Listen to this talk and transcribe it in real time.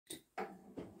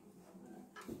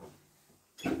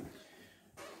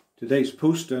Today's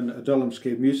post in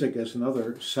Adullamscavemusic is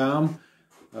another psalm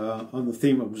on the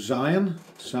theme of Zion,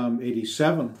 Psalm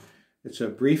 87. It's a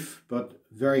brief but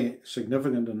very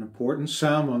significant and important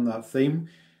psalm on that theme,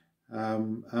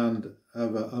 and I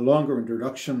have a longer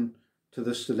introduction to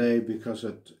this today because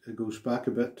it goes back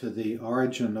a bit to the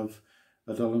origin of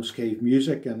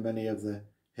Adullamscavemusic and many of the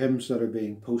hymns that are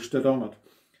being posted on it.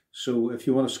 So if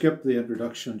you want to skip the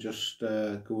introduction, just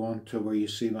go on to where you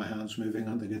see my hands moving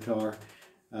on the guitar,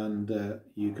 and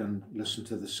you can listen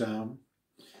to the psalm.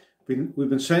 We've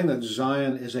been saying that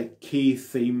Zion is a key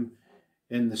theme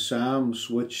in the Psalms,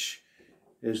 which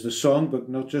is the songbook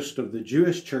not just of the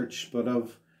Jewish church, but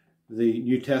of the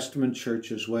New Testament church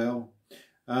as well.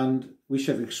 And we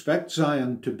should expect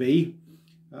Zion to be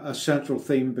a central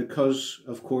theme because,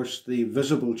 of course, the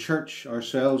visible church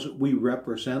ourselves, we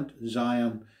represent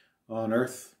Zion on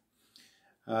earth.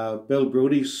 Bill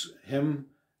Brody's hymn,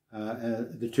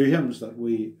 the two hymns that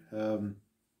we were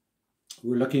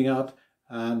looking at,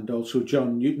 and also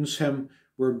John Newton's hymn,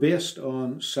 were based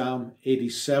on Psalm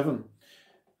 87.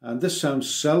 And this psalm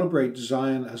celebrates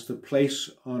Zion as the place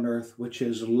on earth which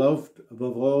is loved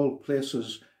above all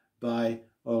places by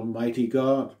Almighty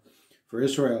God. For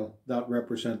Israel, that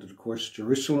represented, of course,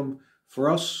 Jerusalem. For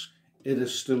us, it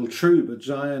is still true, but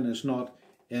Zion is not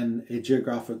in a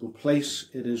geographical place.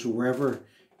 It is wherever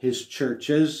His church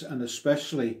is, and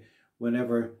especially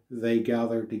whenever they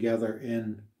gather together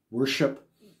in worship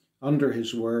under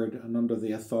His word and under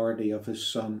the authority of His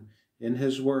Son in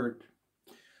His word.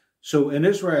 So in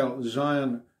Israel,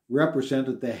 Zion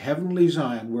represented the heavenly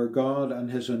Zion, where God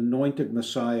and His anointed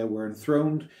Messiah were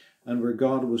enthroned and where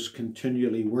God was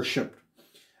continually worshipped.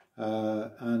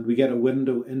 And we get a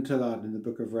window into that in the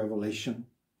book of Revelation.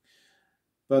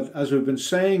 But as we've been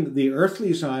saying, the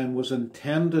earthly Zion was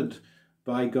intended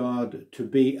by God to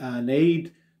be an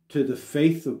aid to the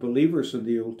faith of believers in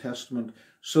the Old Testament,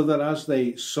 so that as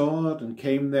they saw it and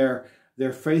came there,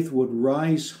 their faith would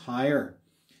rise higher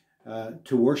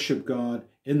to worship God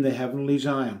in the heavenly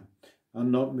Zion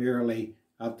and not merely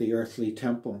at the earthly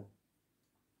temple.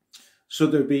 So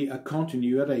there'd be a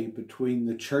continuity between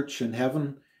the church in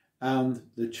heaven and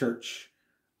the church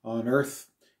on earth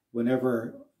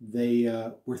whenever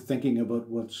they were thinking about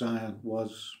what Zion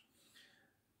was.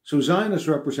 So Zion is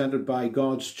represented by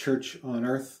God's church on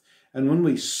earth. And when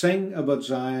we sing about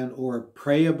Zion or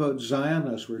pray about Zion,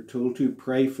 as we're told to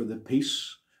pray for the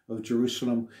peace of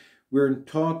Jerusalem, we're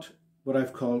taught what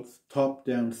I've called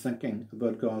top-down thinking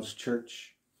about God's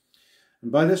church.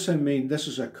 And by this I mean this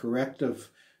is a corrective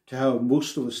to how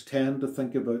most of us tend to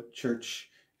think about church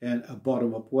in a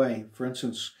bottom-up way. For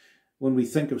instance, when we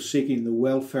think of seeking the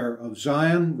welfare of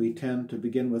Zion, we tend to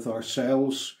begin with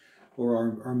ourselves or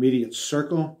our immediate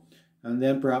circle, and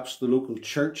then perhaps the local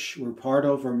church we're part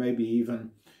of, or maybe even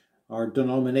our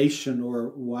denomination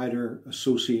or wider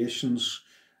associations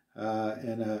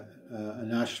in a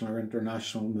national or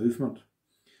international movement.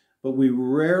 But we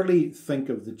rarely think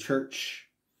of the church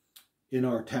in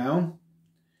our town,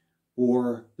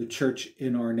 or the church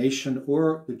in our nation,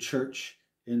 or the church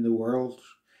in the world.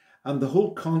 And the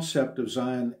whole concept of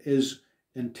Zion is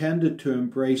intended to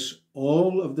embrace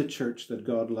all of the church that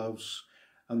God loves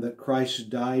and that Christ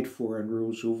died for and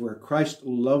rose over. Christ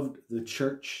loved the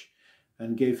church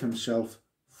and gave Himself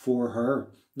for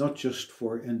her, not just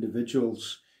for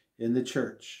individuals in the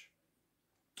church.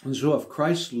 And so if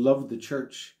Christ loved the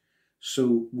church,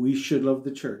 so we should love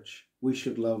the church. We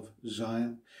should love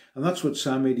Zion. And that's what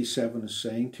Psalm 87 is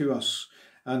saying to us.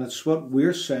 And it's what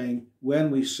we're saying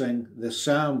when we sing this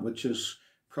psalm, which is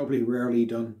probably rarely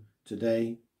done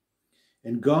today.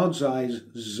 In God's eyes,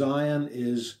 Zion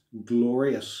is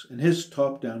glorious. In His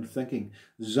top-down thinking,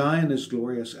 Zion is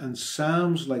glorious. And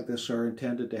psalms like this are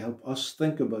intended to help us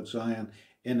think about Zion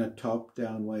in a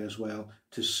top-down way as well,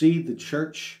 to see the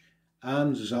church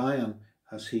and Zion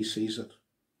as He sees it.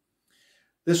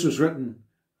 This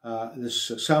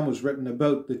psalm was written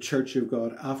about the church of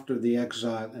God after the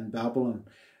exile in Babylon,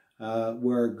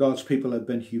 where God's people had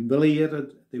been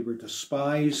humiliated. They were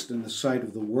despised in the sight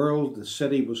of the world. The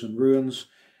city was in ruins,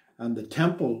 and the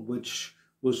temple, which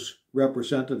was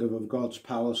representative of God's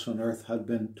palace on earth, had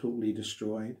been totally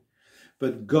destroyed.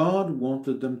 But God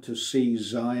wanted them to see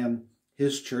Zion,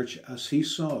 His church, as He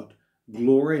saw it,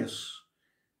 glorious,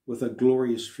 with a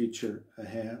glorious future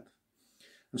ahead.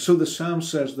 And so the psalm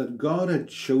says that God had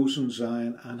chosen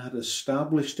Zion and had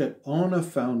established it on a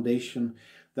foundation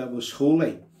that was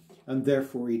holy and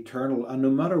therefore eternal. And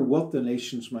no matter what the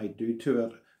nations might do to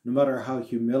it, no matter how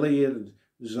humiliated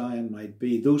Zion might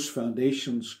be, those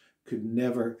foundations could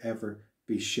never, ever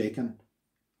be shaken.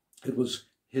 It was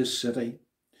His city.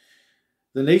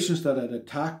 The nations that had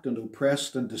attacked and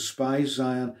oppressed and despised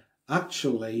Zion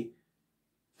actually,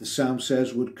 the psalm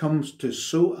says, would come to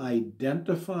so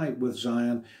identify with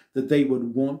Zion that they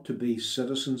would want to be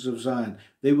citizens of Zion.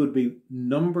 They would be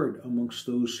numbered amongst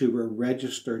those who were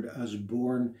registered as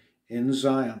born in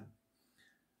Zion.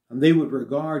 And they would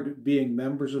regard being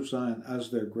members of Zion as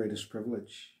their greatest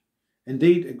privilege.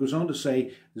 Indeed, it goes on to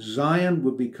say, Zion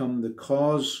would become the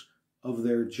cause of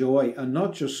their joy, and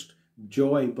not just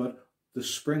joy, but the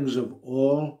springs of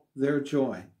all their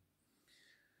joy.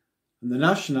 And the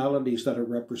nationalities that are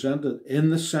represented in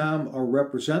the psalm are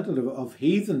representative of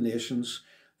heathen nations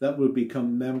that would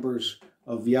become members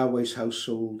of Yahweh's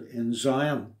household in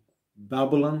Zion.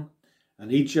 Babylon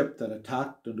and Egypt that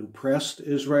attacked and oppressed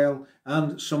Israel,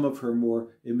 and some of her more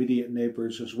immediate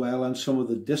neighbours as well, and some of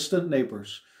the distant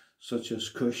neighbours, such as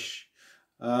Cush.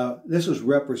 This is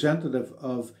representative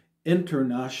of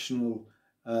international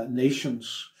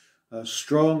nations,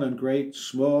 strong and great,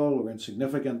 small or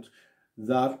insignificant,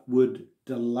 that would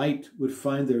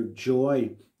find their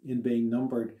joy in being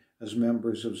numbered as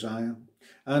members of Zion.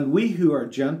 And we who are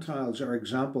Gentiles are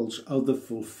examples of the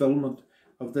fulfillment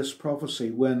of this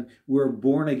prophecy when we're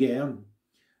born again,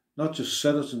 not just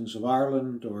citizens of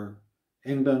Ireland or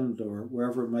England or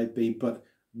wherever it might be, but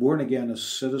born again as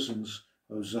citizens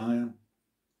of Zion.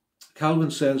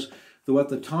 Calvin says, though at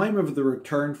the time of the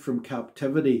return from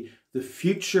captivity, the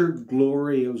future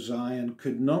glory of Zion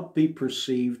could not be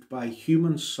perceived by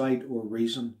human sight or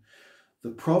reason, the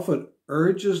prophet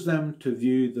urges them to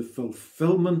view the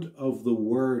fulfillment of the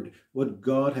word, what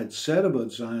God had said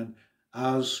about Zion,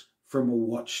 as from a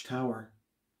watchtower.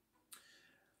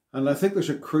 And I think there's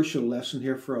a crucial lesson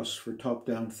here for us for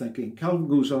top-down thinking. Calvin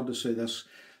goes on to say this: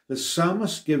 the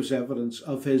psalmist gives evidence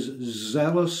of his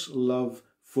zealous love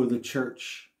for the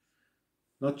church.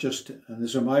 Not just, and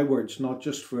these are my words, not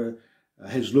just for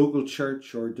his local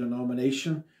church or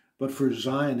denomination, but for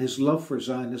Zion, his love for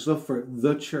Zion, his love for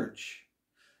the church.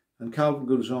 And Calvin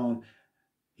goes on,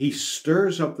 he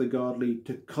stirs up the godly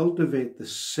to cultivate the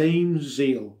same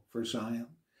zeal for Zion,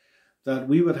 that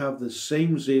we would have the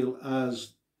same zeal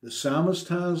as the psalmist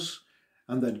has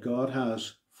and that God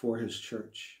has for his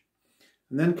church.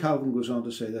 And then Calvin goes on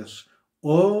to say this: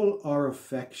 all our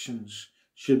affections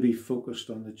should be focused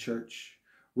on the church,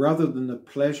 rather than the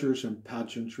pleasures and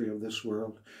pageantry of this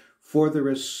world. For there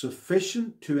is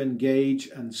sufficient to engage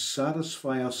and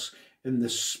satisfy us in the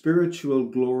spiritual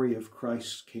glory of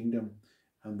Christ's kingdom,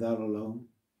 and that alone.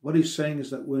 What he's saying is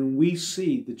that when we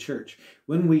see the church,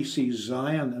 when we see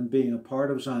Zion and being a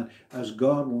part of Zion as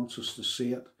God wants us to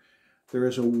see it, there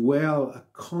is a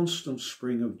constant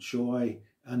spring of joy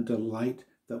and delight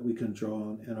that we can draw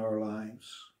on in our lives.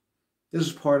 This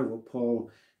is part of what Paul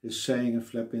is saying in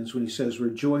Philippians when he says,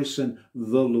 rejoice in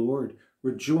the Lord.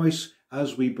 Rejoice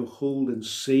as we behold and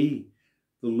see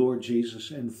the Lord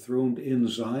Jesus enthroned in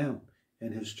Zion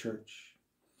in his church.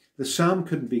 The psalm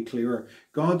couldn't be clearer.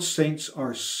 God's saints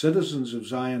are citizens of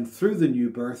Zion through the new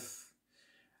birth,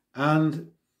 and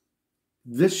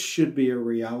this should be a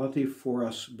reality for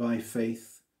us by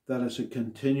faith. That is a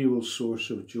continual source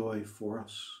of joy for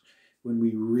us when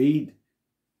we read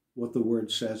what the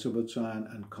word says about Zion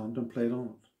and contemplate on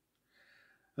it.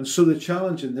 And so the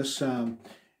challenge in this psalm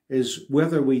is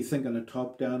whether we think in a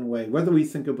top-down way, whether we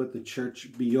think about the church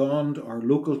beyond our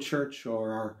local church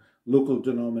or our local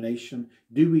denomination.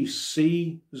 Do we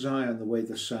see Zion the way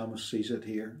the psalmist sees it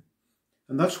here?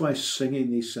 And that's why singing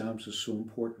these psalms is so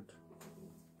important.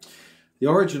 The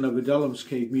origin of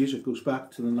Adullamscavemusic goes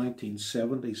back to the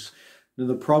 1970s. In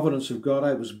the providence of God,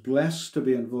 I was blessed to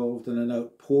be involved in an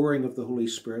outpouring of the Holy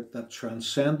Spirit that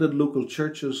transcended local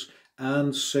churches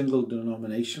and single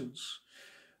denominations.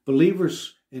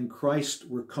 Believers in Christ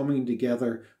were coming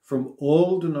together from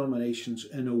all denominations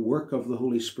in a work of the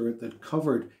Holy Spirit that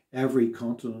covered every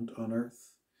continent on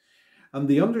earth. And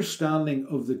the understanding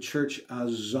of the church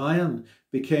as Zion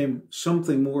became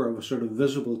something more of a sort of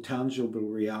visible, tangible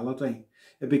reality.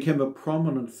 It became a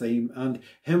prominent theme, and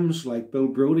hymns like Bill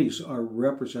Brodie's are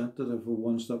representative of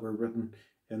ones that were written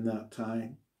in that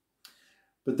time.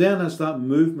 But then as that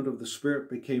movement of the Spirit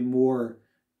became more,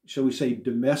 shall we say,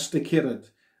 domesticated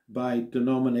by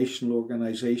denominational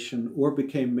organisation or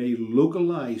became made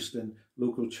localised in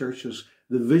local churches,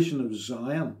 the vision of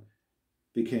Zion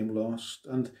became lost.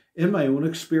 And in my own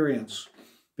experience,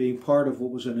 being part of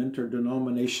what was an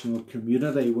interdenominational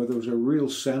community where there was a real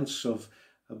sense of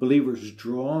believers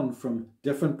drawn from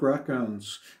different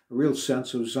backgrounds, a real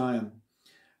sense of Zion.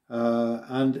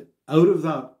 And out of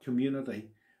that community,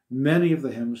 many of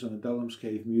the hymns in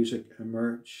Adullamscavemusic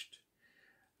emerged.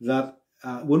 That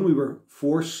when we were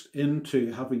forced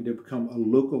into having to become a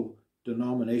local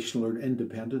denominational or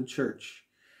independent church.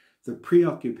 The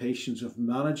preoccupations of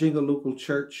managing the local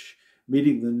church,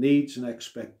 meeting the needs and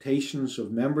expectations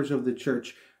of members of the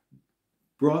church,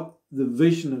 brought the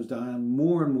vision of Zion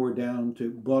more and more down to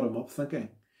bottom-up thinking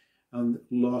and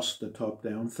lost the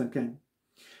top-down thinking.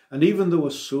 And even though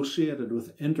associated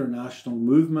with international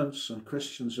movements and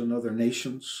Christians in other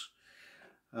nations,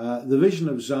 the vision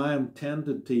of Zion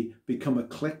tended to become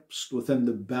eclipsed within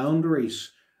the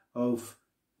boundaries of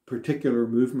particular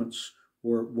movements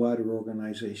or wider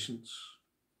organizations.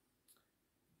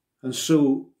 And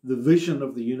so the vision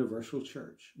of the universal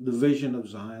church, the vision of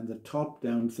Zion, the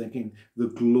top-down thinking, the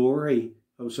glory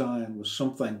of Zion was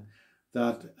something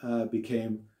that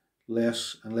became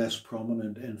less and less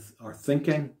prominent in our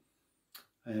thinking,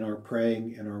 in our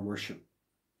praying, in our worship.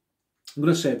 I'm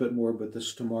going to say a bit more about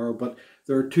this tomorrow, but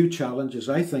there are two challenges,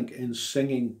 I think, in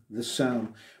singing this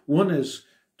psalm. One is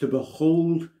to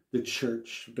behold the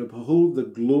church, to behold the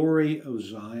glory of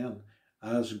Zion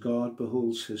as God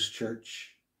beholds his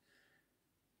church.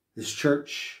 His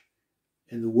church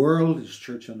in the world, his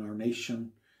church in our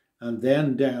nation, and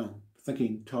then down,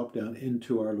 thinking top down,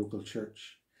 into our local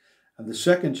church. And the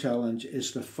second challenge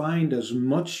is to find as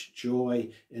much joy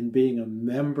in being a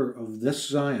member of this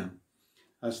Zion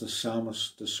as the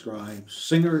psalmist describes.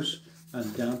 Singers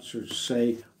and dancers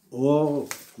say, all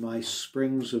my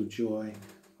springs of joy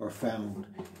are found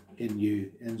in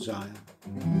you, in Zion.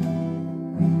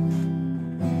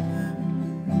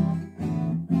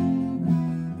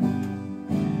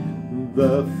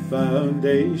 The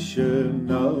foundation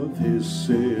of his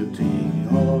city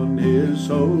on his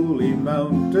holy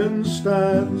mountain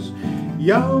stands.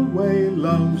 Yahweh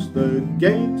loves the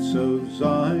gates of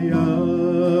Zion,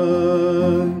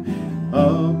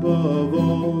 above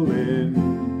all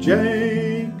in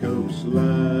Jacob's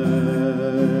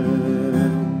land.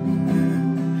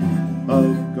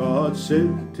 Of God's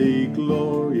city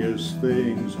glorious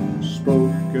things are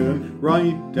spoken,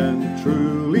 right and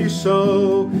truly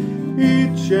so.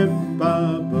 Egypt,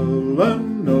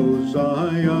 Babylon, O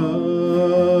Zion,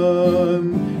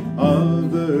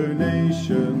 other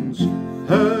nations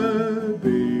her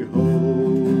behold.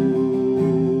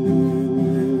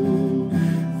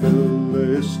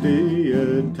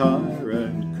 Philistia, Tyre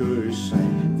and Cush say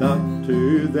that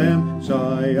to them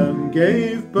Zion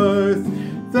gave birth.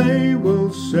 They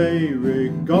will say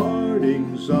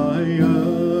regarding Zion,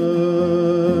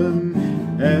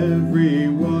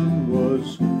 everyone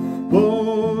was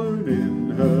born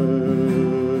in her.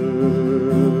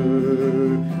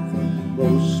 The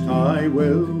Most High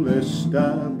will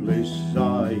establish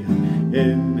Zion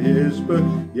in his book.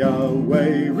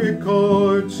 Yahweh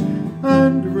records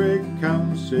and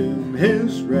recounts in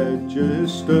his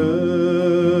register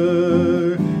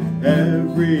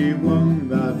everyone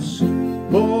that's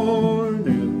born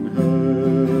in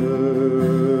her.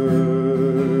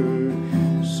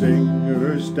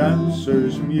 Singers,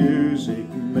 dancers, music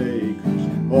makers,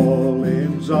 all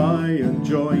in Zion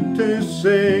join to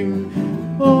sing.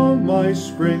 All my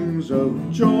springs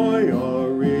of joy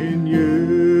are in